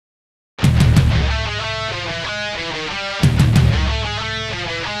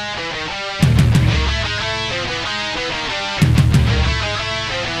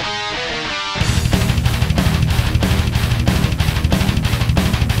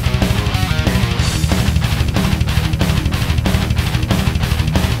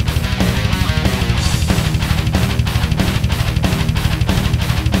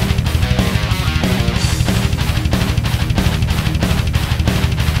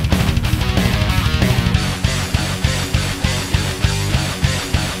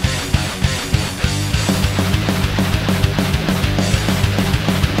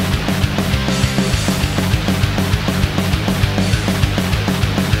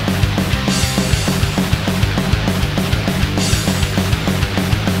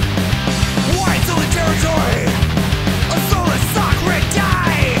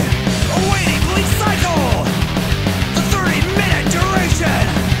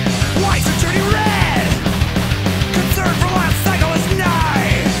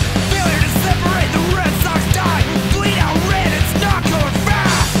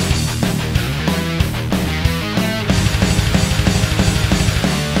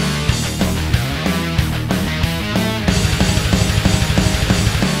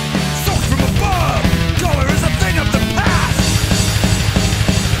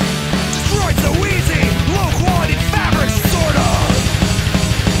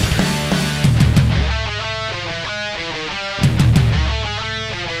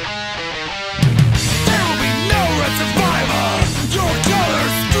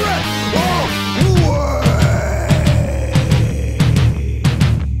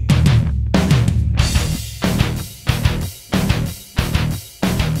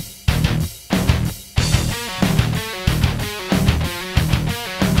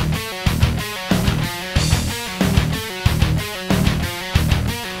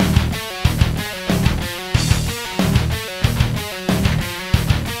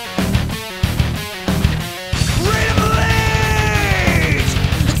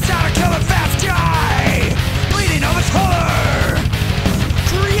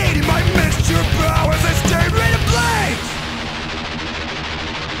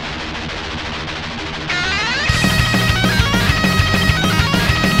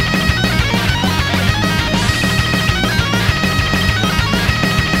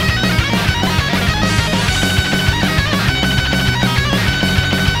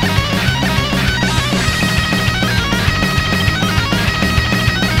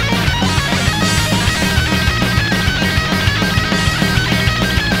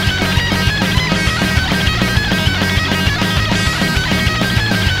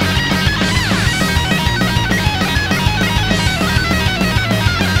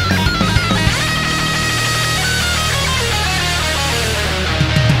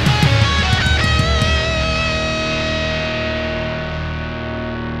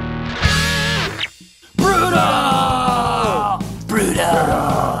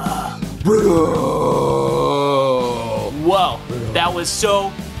go. Whoa, that was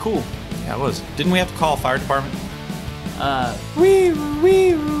so cool. Yeah, it was. Didn't we have to call a fire department?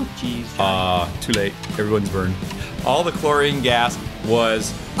 Jeez. Too late. Everyone's burned. All the chlorine gas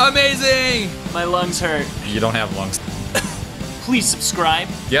was amazing. My lungs hurt. You don't have lungs. Please subscribe.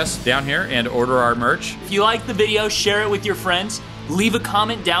 Yes, down here, and order our merch. If you like the video, share it with your friends. Leave a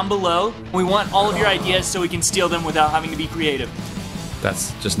comment down below. We want all of your ideas so we can steal them without having to be creative.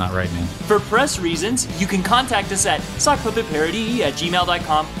 That's just not right, man. For press reasons, you can contact us at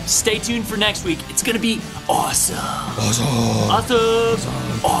sockpuppetparody@gmail.com. Stay tuned for next week. It's gonna be awesome. Awesome.